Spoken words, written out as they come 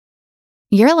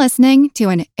You're listening to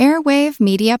an Airwave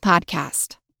Media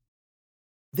Podcast.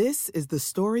 This is the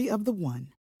story of the one.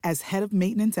 As head of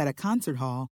maintenance at a concert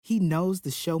hall, he knows the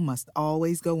show must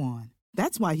always go on.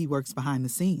 That's why he works behind the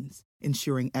scenes,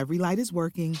 ensuring every light is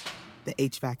working, the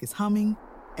HVAC is humming,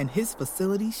 and his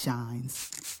facility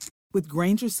shines. With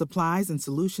Grainger's supplies and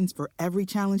solutions for every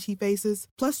challenge he faces,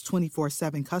 plus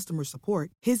 24/7 customer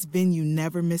support, his venue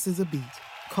never misses a beat.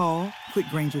 Call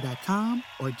quickgrainger.com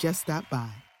or just stop by.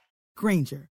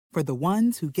 Grainger, for the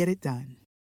ones who get it done.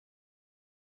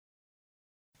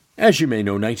 As you may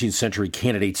know, 19th century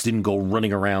candidates didn't go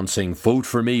running around saying, vote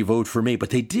for me, but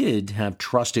they did have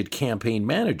trusted campaign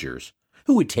managers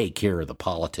who would take care of the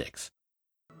politics.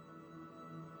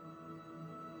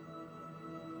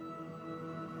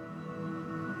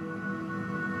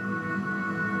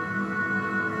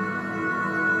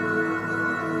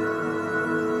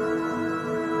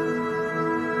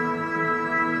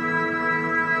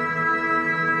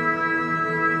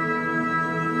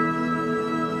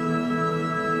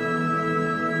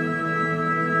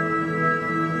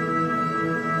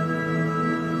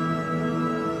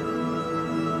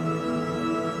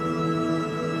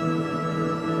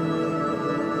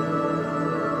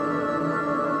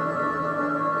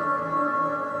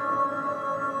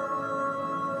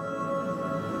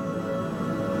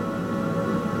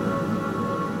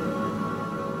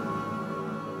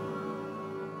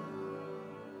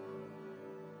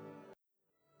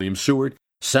 William Seward,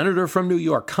 senator from New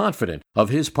York, confident of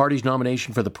his party's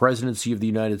nomination for the presidency of the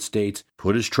United States,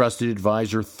 put his trusted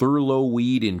advisor Thurlow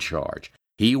Weed in charge.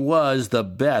 He was the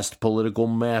best political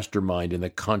mastermind in the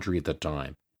country at the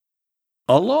time.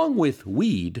 Along with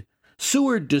Weed,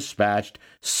 Seward dispatched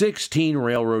 16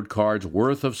 railroad cars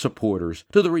worth of supporters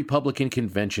to the Republican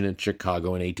convention in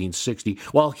Chicago in 1860,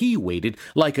 while he waited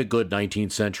like a good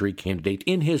 19th century candidate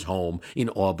in his home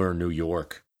in Auburn, New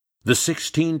York. The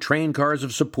 16 train cars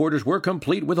of supporters were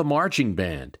complete with a marching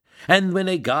band, and when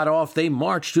they got off, they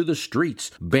marched through the streets,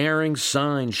 bearing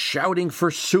signs, shouting for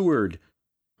Seward,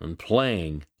 and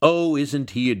playing "Oh,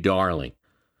 Isn't He a Darling?",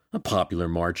 a popular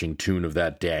marching tune of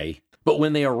that day. But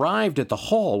when they arrived at the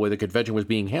hall where the convention was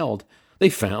being held, they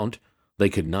found they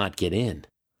could not get in.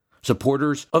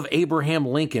 Supporters of Abraham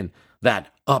Lincoln,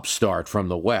 that upstart from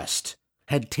the West,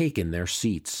 had taken their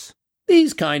seats.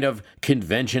 These kind of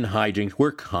convention hijinks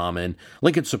were common.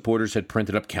 Lincoln supporters had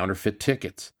printed up counterfeit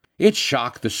tickets. It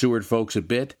shocked the Seward folks a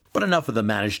bit, but enough of them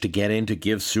managed to get in to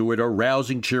give Seward a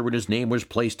rousing cheer when his name was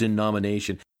placed in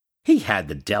nomination. He had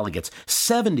the delegates,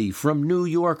 70 from New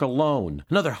York alone,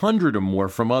 another 100 or more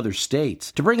from other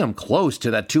states, to bring him close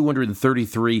to that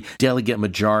 233 delegate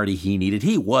majority he needed.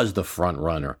 He was the front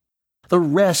runner. The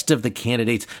rest of the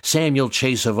candidates, Samuel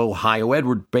Chase of Ohio,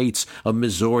 Edward Bates of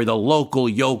Missouri, the local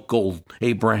yokel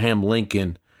Abraham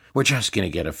Lincoln, were just going to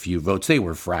get a few votes. They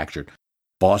were fractured.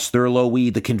 Boss Thurlow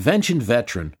Weed, the convention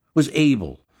veteran, was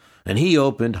able, and he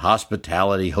opened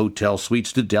hospitality hotel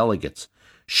suites to delegates.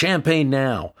 Champagne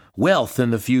now, wealth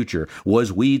in the future,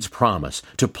 was Weed's promise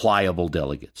to pliable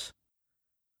delegates.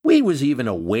 Weed was even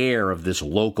aware of this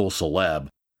local celeb,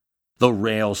 the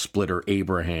rail splitter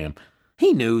Abraham.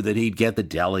 He knew that he'd get the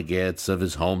delegates of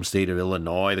his home state of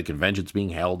Illinois, the convention's being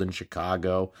held in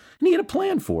Chicago, and he had a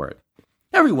plan for it.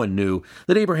 Everyone knew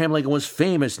that Abraham Lincoln was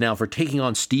famous now for taking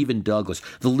on Stephen Douglas,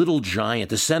 the little giant,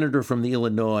 the senator from the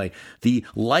Illinois, the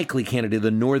likely candidate of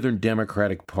the Northern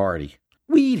Democratic Party.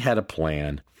 Weed had a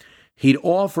plan. He'd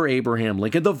offer Abraham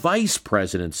Lincoln the vice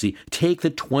presidency, take the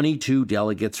 22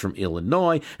 delegates from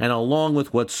Illinois, and along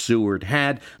with what Seward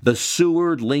had, the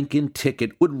Seward-Lincoln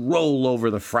ticket would roll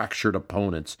over the fractured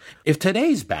opponents. If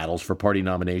today's battles for party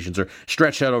nominations are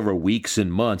stretched out over weeks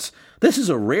and months, this is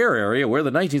a rare area where the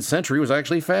 19th century was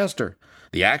actually faster.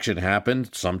 The action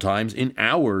happened sometimes in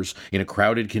hours in a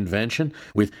crowded convention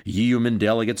with yeoman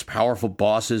delegates, powerful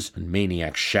bosses, and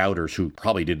maniac shouters who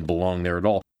probably didn't belong there at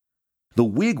all. The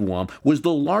Wigwam was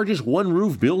the largest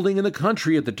one-roof building in the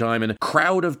country at the time, and a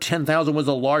crowd of 10,000 was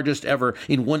the largest ever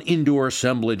in one indoor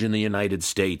assemblage in the United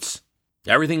States.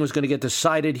 Everything was going to get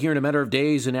decided here in a matter of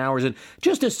days and hours, and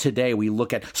just as today we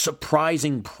look at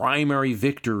surprising primary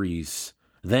victories,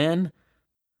 then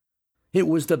it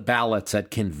was the ballots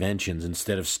at conventions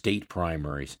instead of state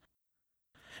primaries.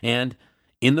 And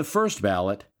in the first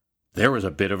ballot, there was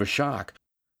a bit of a shock.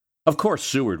 Of course,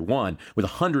 Seward won with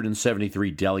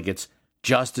 173 delegates,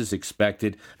 just as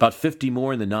expected. About 50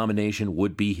 more in the nomination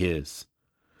would be his.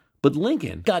 But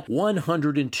Lincoln got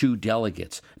 102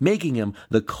 delegates, making him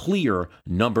the clear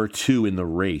number 2 in the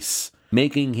race,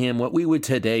 making him what we would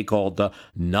today call the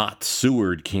not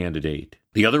Seward candidate.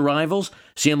 The other rivals,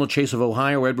 Samuel Chase of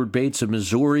Ohio, Edward Bates of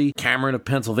Missouri, Cameron of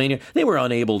Pennsylvania, they were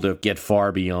unable to get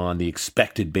far beyond the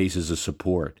expected bases of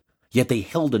support. Yet they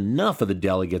held enough of the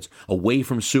delegates away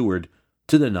from Seward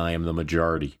to deny him the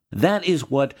majority. That is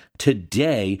what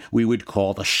today we would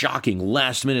call the shocking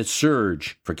last-minute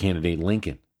surge for candidate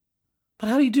Lincoln. But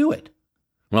how did he do it?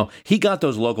 Well, he got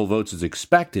those local votes as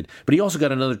expected, but he also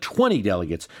got another 20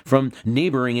 delegates from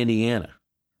neighboring Indiana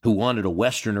who wanted a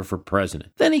Westerner for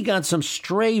president. Then he got some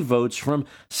stray votes from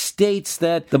states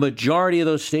that the majority of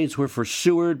those states were for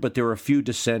Seward, but there were a few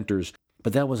dissenters.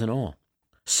 But that wasn't all.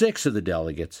 6 of the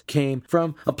delegates came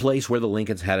from a place where the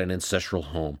Lincolns had an ancestral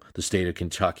home, the state of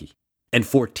Kentucky. And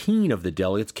 14 of the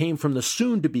delegates came from the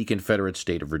soon-to-be Confederate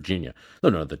state of Virginia, though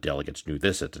none of the delegates knew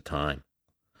this at the time.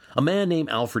 A man named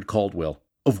Alfred Caldwell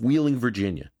of Wheeling,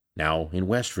 Virginia, now in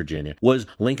West Virginia, was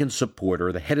Lincoln's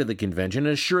supporter, the head of the convention,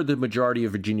 and assured the majority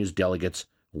of Virginia's delegates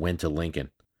went to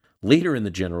Lincoln. Later in the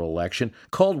general election,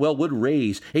 Caldwell would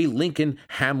raise a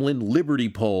Lincoln-Hamlin Liberty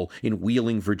poll in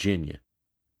Wheeling, Virginia.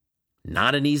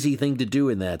 Not an easy thing to do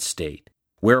in that state.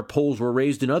 Where polls were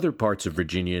raised in other parts of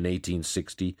Virginia in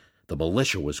 1860, the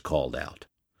militia was called out.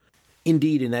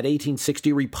 Indeed, in that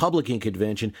 1860 Republican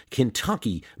convention,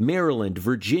 Kentucky, Maryland,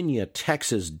 Virginia,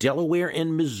 Texas, Delaware,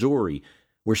 and Missouri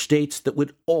were states that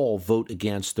would all vote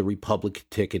against the Republican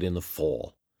ticket in the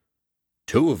fall.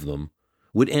 2 of them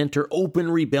would enter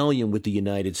open rebellion with the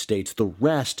United States. The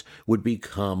rest would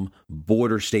become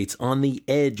border states on the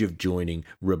edge of joining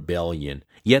rebellion.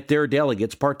 Yet their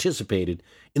delegates participated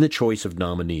in the choice of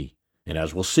nominee, and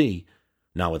as we'll see,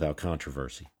 not without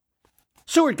controversy.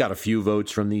 Seward got a few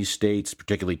votes from these states,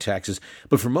 particularly Texas,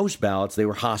 but for most ballots they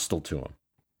were hostile to him.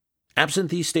 Absent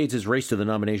these states, his race to the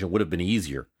nomination would have been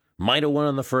easier. Might have won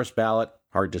on the first ballot,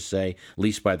 hard to say, at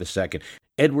least by the second.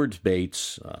 Edward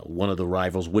Bates, one of the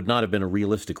rivals, would not have been a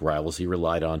realistic rival as he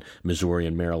relied on Missouri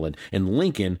and Maryland, and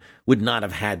Lincoln would not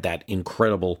have had that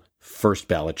incredible first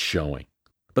ballot showing.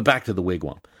 But back to the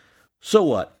wigwam. So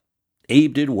what?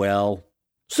 Abe did well.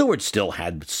 Seward still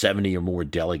had 70 or more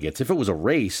delegates. If it was a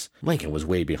race, Lincoln was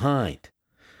way behind.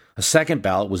 A second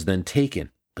ballot was then taken,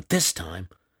 but this time,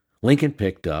 Lincoln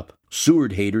picked up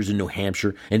Seward haters in New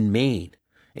Hampshire and Maine,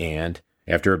 and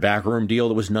after a backroom deal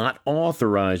that was not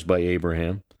authorized by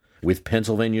Abraham, with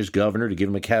Pennsylvania's governor to give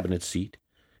him a cabinet seat,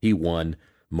 he won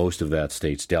most of that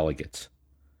state's delegates.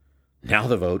 Now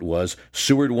the vote was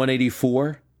Seward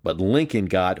 184, but Lincoln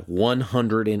got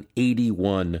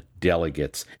 181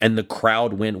 delegates, and the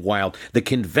crowd went wild. The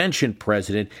convention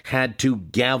president had to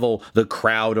gavel the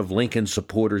crowd of Lincoln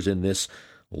supporters in this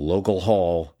local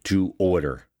hall to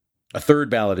order. A third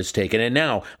ballot is taken, and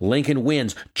now Lincoln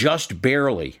wins just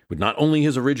barely, with not only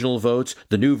his original votes,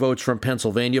 the new votes from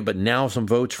Pennsylvania, but now some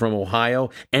votes from Ohio,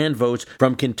 and votes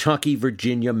from Kentucky,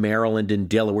 Virginia, Maryland, and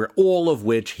Delaware, all of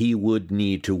which he would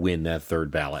need to win that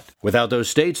third ballot. Without those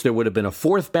states, there would have been a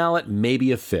fourth ballot,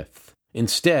 maybe a fifth.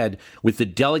 Instead, with the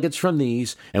delegates from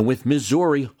these, and with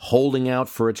Missouri holding out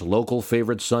for its local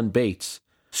favorite son Bates,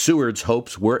 Seward's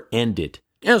hopes were ended.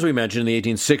 As we mentioned in the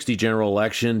 1860 general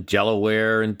election,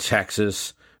 Delaware and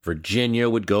Texas, Virginia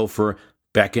would go for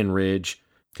Breckinridge,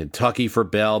 Kentucky for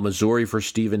Bell, Missouri for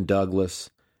Stephen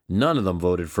Douglas. None of them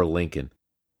voted for Lincoln,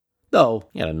 though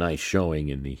he had a nice showing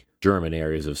in the German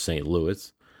areas of St.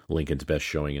 Louis, Lincoln's best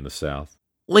showing in the South.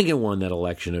 Lincoln won that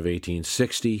election of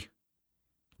 1860.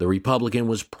 The Republican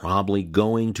was probably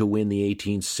going to win the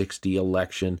 1860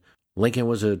 election. Lincoln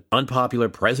was an unpopular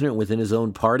president within his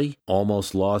own party,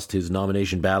 almost lost his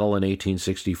nomination battle in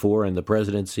 1864 and the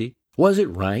presidency. Was it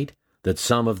right that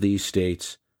some of these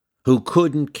states, who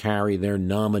couldn't carry their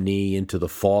nominee into the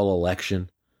fall election,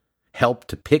 helped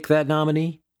to pick that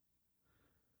nominee?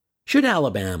 Should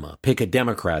Alabama pick a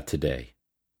Democrat today?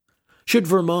 Should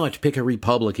Vermont pick a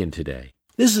Republican today?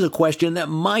 This is a question that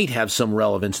might have some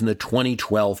relevance in the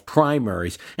 2012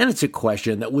 primaries, and it's a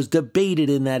question that was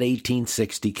debated in that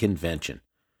 1860 convention.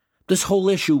 This whole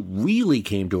issue really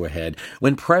came to a head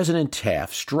when President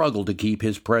Taft struggled to keep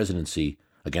his presidency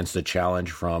against a challenge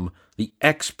from the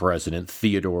ex-president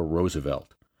Theodore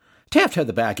Roosevelt. Taft had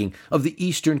the backing of the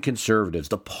Eastern conservatives,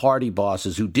 the party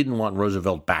bosses who didn't want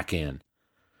Roosevelt back in.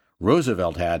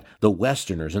 Roosevelt had the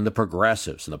Westerners and the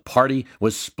progressives, and the party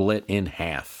was split in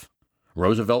half.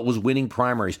 Roosevelt was winning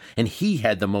primaries, and he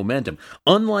had the momentum.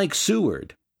 Unlike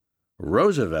Seward,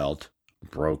 Roosevelt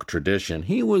broke tradition.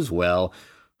 He was, well,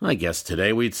 I guess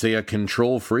today we'd say a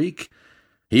control freak.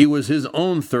 He was his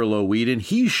own Thurlow Weed, and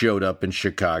he showed up in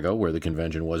Chicago, where the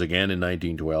convention was again in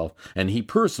 1912, and he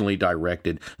personally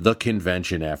directed the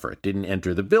convention effort. Didn't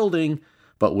enter the building,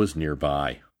 but was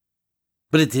nearby.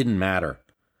 But it didn't matter.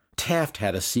 Taft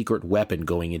had a secret weapon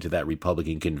going into that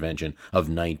Republican convention of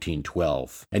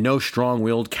 1912, and no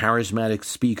strong-willed, charismatic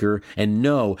speaker and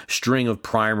no string of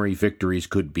primary victories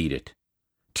could beat it.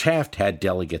 Taft had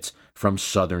delegates from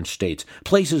southern states,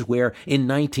 places where, in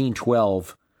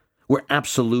 1912, were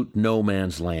absolute no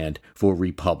man's land for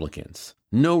Republicans.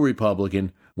 No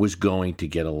Republican was going to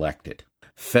get elected.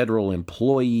 Federal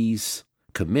employees,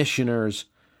 commissioners,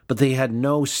 but they had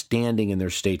no standing in their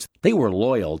states. They were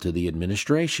loyal to the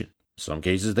administration. In some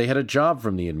cases, they had a job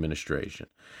from the administration.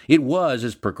 It was,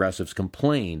 as progressives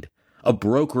complained, a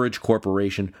brokerage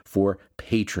corporation for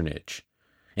patronage.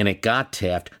 And it got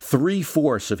Taft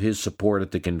 3/4 of his support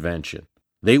at the convention.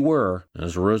 They were,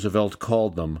 as Roosevelt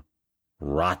called them,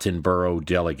 Rottenborough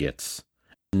delegates.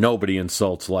 Nobody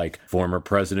insults like former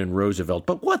President Roosevelt,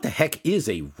 but what the heck is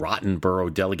a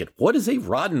Rottenborough delegate? What is a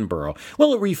Rottenborough?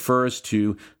 Well, it refers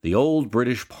to the old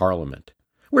British Parliament,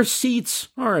 where seats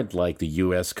aren't like the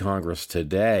U.S. Congress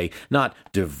today, not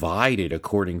divided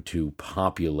according to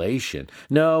population.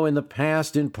 No, in the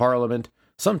past in Parliament,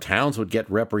 some towns would get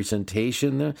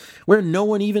representation where no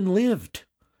one even lived,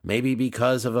 maybe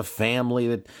because of a family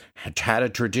that had a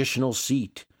traditional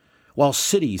seat, while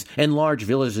cities and large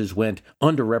villages went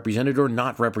underrepresented or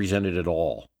not represented at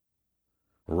all.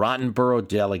 Rottenborough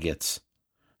delegates,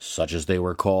 such as they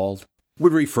were called,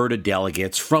 would refer to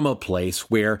delegates from a place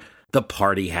where the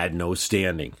party had no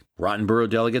standing. Rottenborough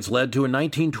delegates led to a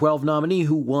 1912 nominee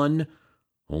who won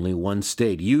only one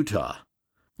state, Utah.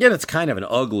 Yet it's kind of an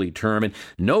ugly term, and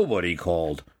nobody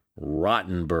called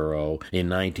Rottenborough in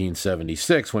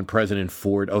 1976 when President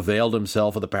Ford availed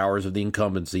himself of the powers of the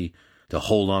incumbency to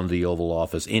hold on to the Oval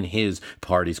Office in his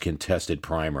party's contested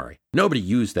primary. Nobody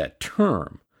used that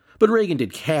term, but Reagan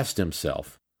did cast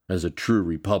himself as a true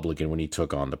Republican when he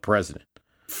took on the president.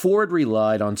 Ford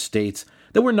relied on states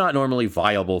that were not normally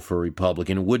viable for a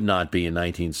Republican, would not be in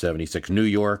 1976. New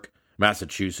York,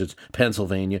 Massachusetts,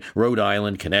 Pennsylvania, Rhode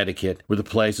Island, Connecticut were the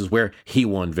places where he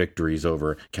won victories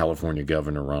over California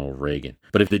Governor Ronald Reagan.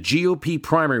 But if the GOP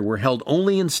primary were held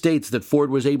only in states that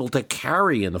Ford was able to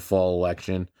carry in the fall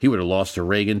election, he would have lost to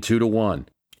Reagan 2-1.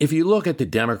 If you look at the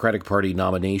Democratic Party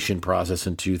nomination process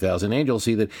in 2008, you'll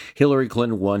see that Hillary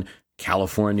Clinton won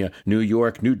California, New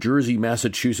York, New Jersey,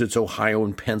 Massachusetts, Ohio,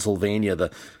 and Pennsylvania,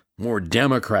 the more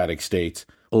Democratic states.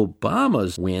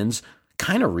 Obama's wins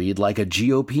kind of read like a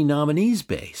GOP nominees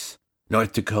base.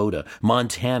 North Dakota,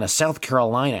 Montana, South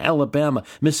Carolina, Alabama,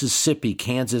 Mississippi,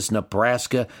 Kansas,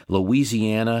 Nebraska,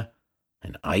 Louisiana,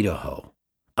 and Idaho.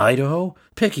 Idaho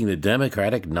picking the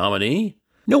Democratic nominee?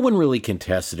 No one really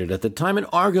contested it at the time, and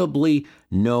arguably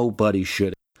nobody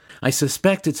should. I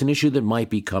suspect it's an issue that might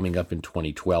be coming up in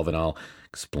 2012, and I'll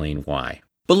explain why.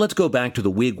 But let's go back to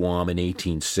the Wigwam in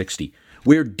 1860,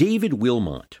 where David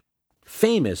Wilmot,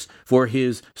 famous for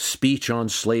his speech on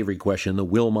slavery question, the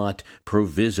Wilmot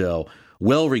Proviso,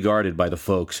 well regarded by the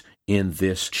folks in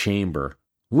this chamber,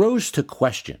 rose to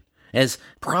question, as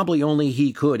probably only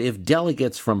he could, if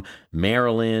delegates from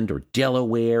Maryland or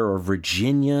Delaware or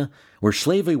Virginia, where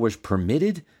slavery was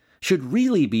permitted, should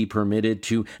really be permitted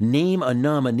to name a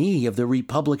nominee of the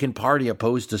Republican Party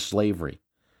opposed to slavery.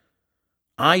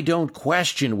 I don't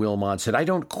question, Wilmot said. I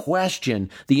don't question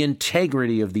the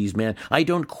integrity of these men. I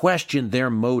don't question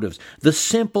their motives. The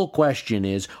simple question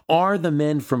is, are the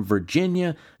men from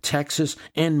Virginia, Texas,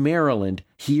 and Maryland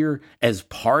here as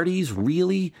parties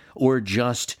really, or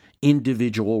just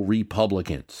individual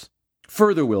Republicans?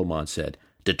 Further, Wilmot said,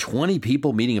 do 20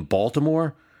 people meeting in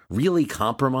Baltimore really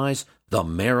compromise the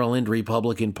Maryland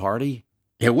Republican Party?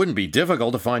 It wouldn't be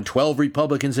difficult to find 12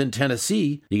 Republicans in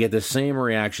Tennessee. You get the same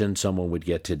reaction someone would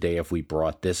get today if we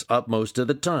brought this up most of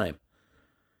the time.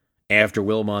 After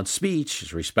Wilmot's speech,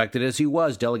 as respected as he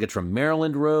was, delegates from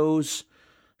Maryland rose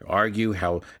to argue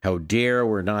how dare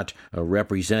we're not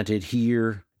represented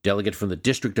here. Delegate from the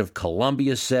District of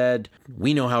Columbia said,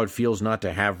 we know how it feels not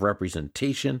to have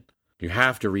representation. You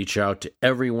have to reach out to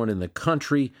everyone in the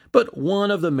country. But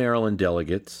one of the Maryland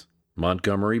delegates,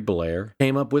 Montgomery Blair,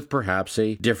 came up with perhaps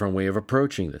a different way of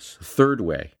approaching this, a third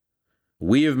way.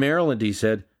 We of Maryland, he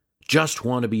said, just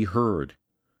want to be heard.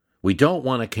 We don't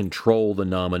want to control the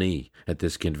nominee at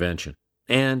this convention.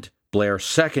 And Blair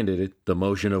seconded the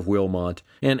motion of Wilmot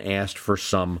and asked for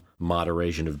some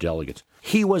moderation of delegates.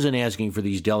 He wasn't asking for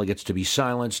these delegates to be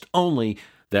silenced, only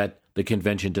that the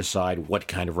convention decide what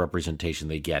kind of representation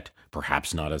they get,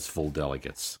 perhaps not as full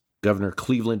delegates. Governor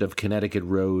Cleveland of Connecticut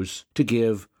rose to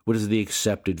give what is the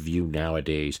accepted view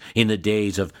nowadays, in the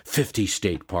days of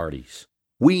 50-state parties.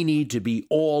 We need to be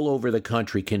all over the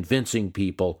country convincing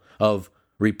people of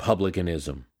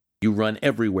republicanism. You run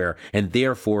everywhere, and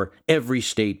therefore every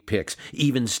state picks,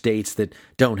 even states that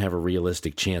don't have a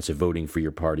realistic chance of voting for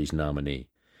your party's nominee.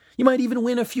 You might even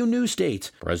win a few new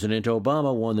states. President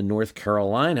Obama won the North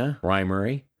Carolina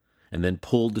primary and then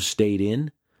pulled the state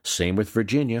in. Same with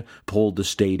Virginia, pulled the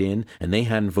state in, and they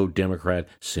hadn't voted Democrat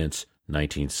since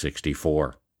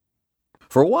 1964.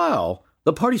 For a while,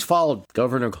 the parties followed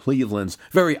Governor Cleveland's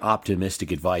very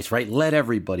optimistic advice, right? Let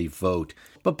everybody vote.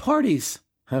 But parties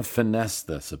have finessed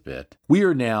this a bit. We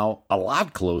are now a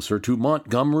lot closer to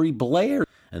Montgomery Blair,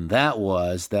 and that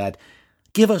was that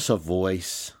give us a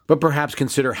voice, but perhaps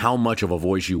consider how much of a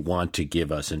voice you want to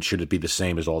give us, and should it be the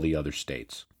same as all the other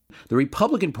states. The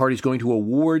Republican Party is going to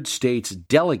award states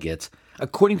delegates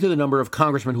according to the number of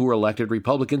congressmen who are elected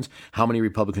Republicans. How many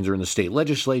Republicans are in the state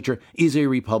legislature is a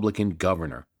Republican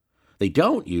governor. They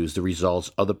don't use the results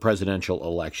of the presidential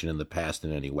election in the past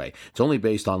in any way. It's only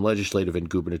based on legislative and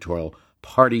gubernatorial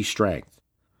party strength.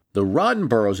 The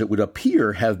Rottenboroughs, it would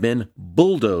appear, have been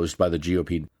bulldozed by the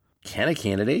GOP. Can a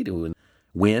candidate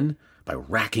win by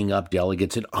racking up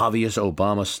delegates in obvious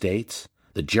Obama states?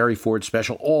 The Jerry Ford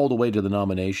special all the way to the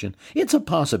nomination? It's a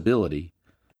possibility.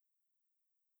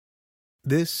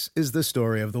 This is the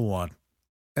story of the one.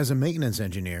 As a maintenance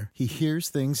engineer, he hears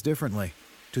things differently.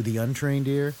 To the untrained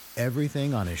ear,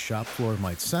 everything on his shop floor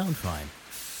might sound fine,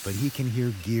 but he can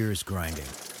hear gears grinding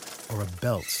or a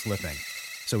belt slipping.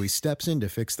 So he steps in to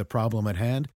fix the problem at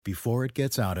hand before it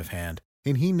gets out of hand.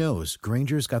 And he knows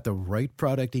Grainger's got the right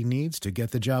product he needs to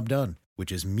get the job done,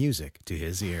 which is music to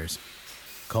his ears.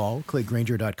 Call, click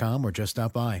Grainger.com, or just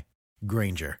stop by.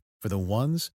 Grainger, for the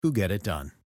ones who get it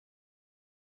done.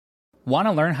 Want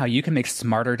to learn how you can make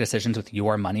smarter decisions with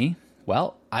your money?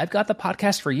 Well, I've got the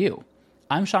podcast for you.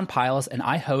 I'm Sean Piles, and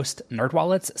I host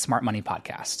NerdWallet's Smart Money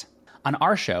Podcast. On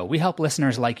our show, we help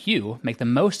listeners like you make the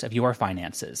most of your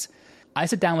finances. I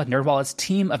sit down with NerdWallet's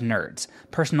team of nerds,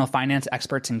 personal finance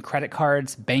experts in credit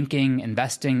cards, banking,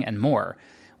 investing, and more.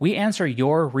 We answer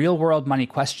your real-world money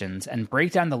questions and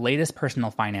break down the latest personal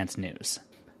finance news.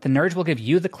 The nerds will give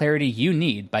you the clarity you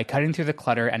need by cutting through the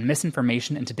clutter and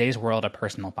misinformation in today's world of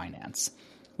personal finance.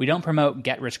 We don't promote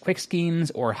get-rich-quick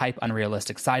schemes or hype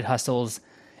unrealistic side hustles.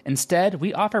 Instead,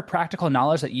 we offer practical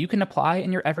knowledge that you can apply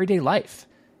in your everyday life.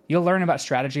 You'll learn about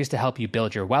strategies to help you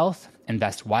build your wealth,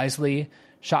 invest wisely,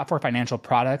 shop for financial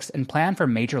products, and plan for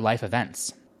major life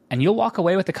events. And you'll walk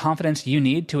away with the confidence you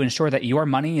need to ensure that your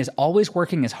money is always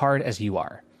working as hard as you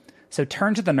are. So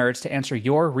turn to the nerds to answer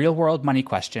your real-world money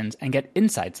questions and get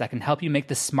insights that can help you make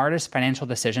the smartest financial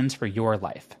decisions for your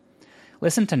life.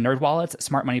 Listen to NerdWallet's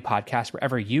Smart Money Podcast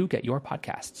wherever you get your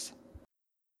podcasts.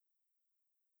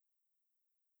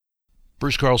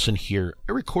 Bruce Carlson here.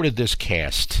 I recorded this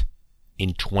cast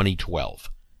in 2012.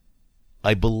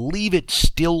 I believe it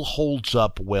still holds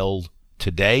up well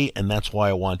today, and that's why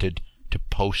I wanted to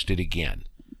post it again,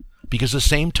 because the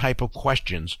same type of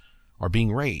questions are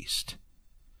being raised.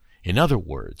 In other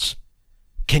words,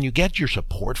 can you get your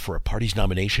support for a party's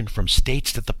nomination from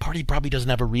states that the party probably doesn't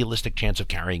have a realistic chance of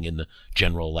carrying in the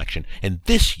general election? And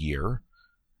this year,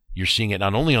 you're seeing it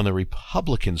not only on the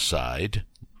Republican side.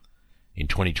 In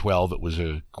 2012, it was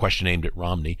a question aimed at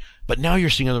Romney, but now you're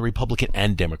seeing on the Republican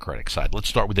and Democratic side. Let's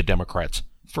start with the Democrats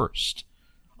first.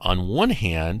 On one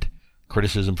hand,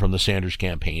 criticism from the Sanders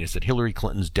campaign is that Hillary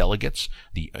Clinton's delegates,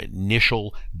 the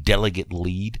initial delegate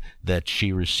lead that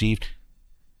she received,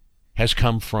 has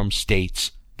come from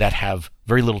states that have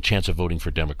very little chance of voting for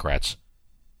Democrats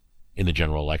in the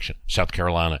general election. South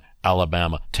Carolina,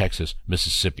 Alabama, Texas,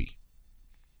 Mississippi.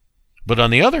 But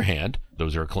on the other hand,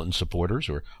 those who are Clinton supporters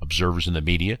or observers in the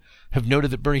media have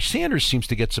noted that Bernie Sanders seems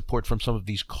to get support from some of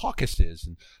these caucuses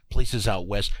in places out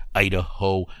west,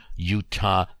 Idaho,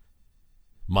 Utah,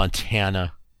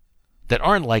 Montana, that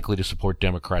aren't likely to support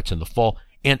Democrats in the fall.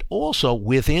 And also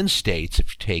within states,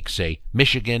 if you take, say,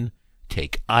 Michigan,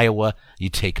 take Iowa, you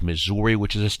take Missouri,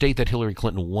 which is a state that Hillary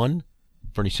Clinton won,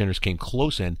 Bernie Sanders came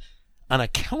close in. On a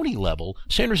county level,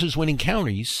 Sanders is winning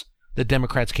counties that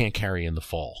Democrats can't carry in the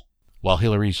fall, while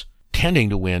Hillary's tending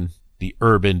to win the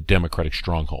urban Democratic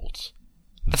strongholds.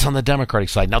 That's on the Democratic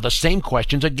side. Now, the same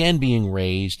questions again being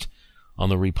raised on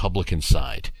the Republican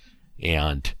side.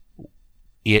 And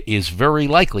it is very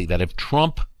likely that if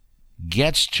Trump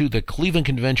gets to the Cleveland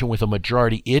Convention with a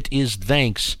majority, it is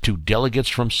thanks to delegates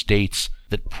from states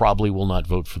that probably will not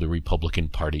vote for the Republican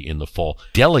Party in the fall.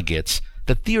 Delegates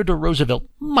that Theodore Roosevelt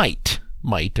might, I'm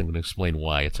going to explain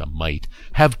why it's a might,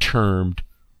 have termed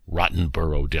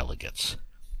Rottenborough delegates.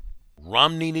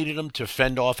 Romney needed them to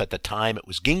fend off, at the time it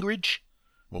was Gingrich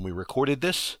when we recorded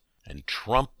this, and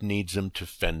Trump needs them to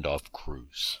fend off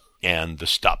Cruz and the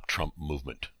Stop Trump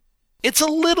movement. It's a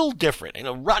little different.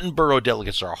 Rottenborough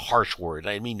delegates are a harsh word.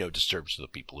 I mean no disservice to the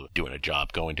people who are doing a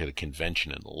job, going to the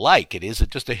convention and the like. It is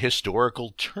just a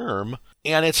historical term,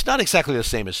 and it's not exactly the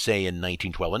same as, say, in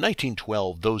 1912. In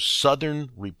 1912, those Southern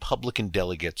Republican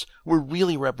delegates were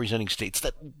really representing states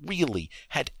that really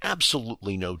had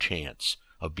absolutely no chance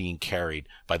of being carried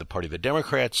by the party. The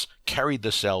Democrats carried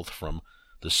the South from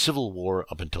the Civil War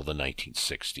up until the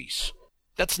 1960s.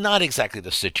 That's not exactly the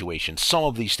situation. Some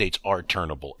of these states are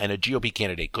turnable, and a GOP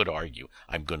candidate could argue,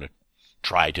 I'm going to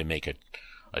try to make a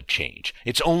change.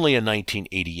 It's only in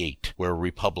 1988 where a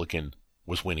Republican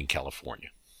was winning California.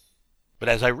 But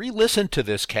as I re-listen to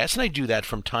this cast, and I do that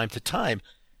from time to time,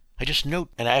 I just note,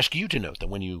 and I ask you to note, that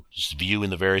when you view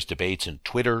in the various debates in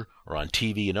Twitter or on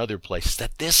TV and other places,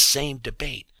 that this same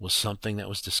debate was something that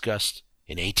was discussed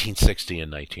in 1860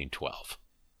 and 1912.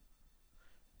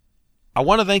 I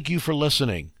want to thank you for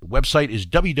listening. The website is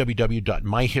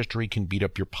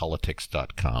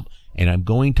www.myhistorycanbeatupyourpolitics.com, and I'm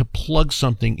going to plug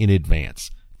something in advance.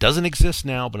 Doesn't exist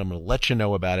now, but I'm going to let you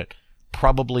know about it,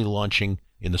 probably launching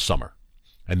in the summer.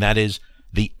 And that is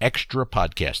the Extra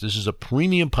Podcast. This is a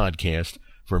premium podcast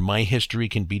for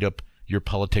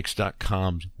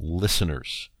myhistorycanbeatupyourpolitics.com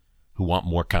listeners who want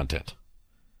more content.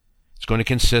 It's going to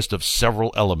consist of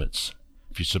several elements.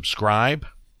 If you subscribe,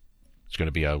 it's going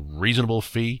to be a reasonable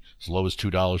fee, as low as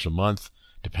 $2 a month,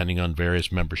 depending on various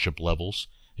membership levels.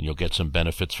 And you'll get some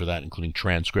benefits for that, including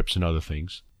transcripts and other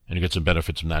things. And you get some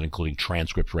benefits from that, including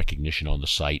transcript recognition on the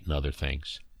site and other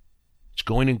things. It's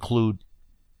going to include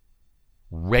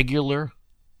regular,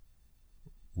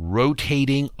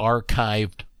 rotating,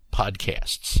 archived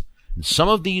podcasts. And some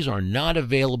of these are not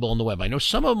available on the web. I know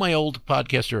some of my old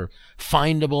podcasts are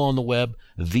findable on the web.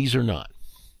 These are not.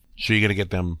 So you're going to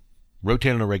get them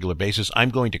rotate on a regular basis. I'm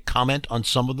going to comment on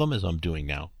some of them, as I'm doing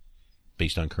now,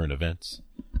 based on current events.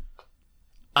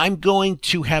 I'm going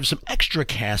to have some extra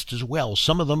cast as well.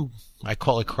 Some of them, I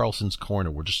call it Carlson's Corner,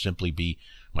 will just simply be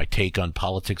my take on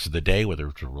politics of the day, whether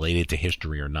it's related to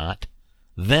history or not.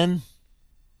 Then,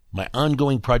 my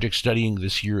ongoing project studying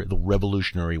this year the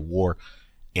Revolutionary War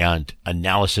and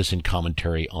analysis and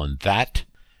commentary on that.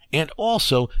 And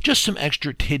also, just some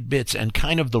extra tidbits and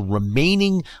kind of the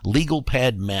remaining legal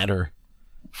pad matter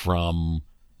from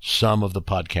some of the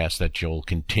podcasts that you'll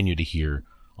continue to hear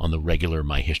on the regular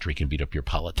My History Can Beat Up Your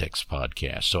Politics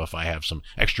podcast. So if I have some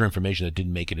extra information that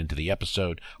didn't make it into the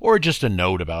episode, or just a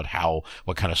note about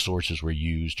what kind of sources were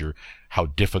used, or how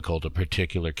difficult a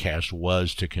particular cast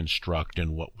was to construct,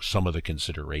 and what some of the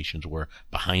considerations were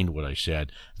behind what I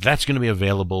said, that's going to be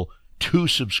available to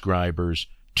subscribers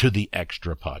to the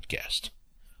Extra Podcast.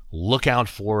 Look out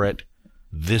for it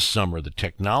this summer. The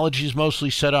technology is mostly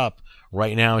set up.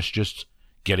 Right now it's just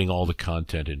getting all the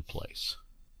content in place.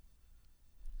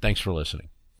 Thanks for listening.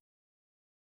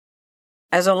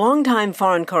 As a longtime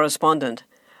foreign correspondent,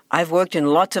 I've worked in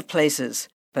lots of places,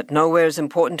 but nowhere as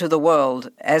important to the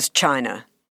world as China.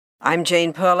 I'm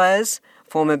Jane Perlez,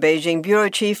 former Beijing bureau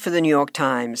chief for the New York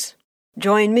Times.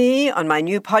 Join me on my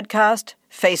new podcast,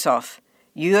 Face Off,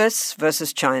 U.S.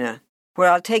 versus China, where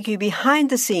I'll take you behind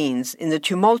the scenes in the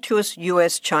tumultuous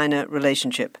U.S.-China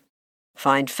relationship.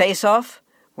 Find Face Off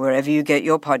wherever you get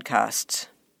your podcasts.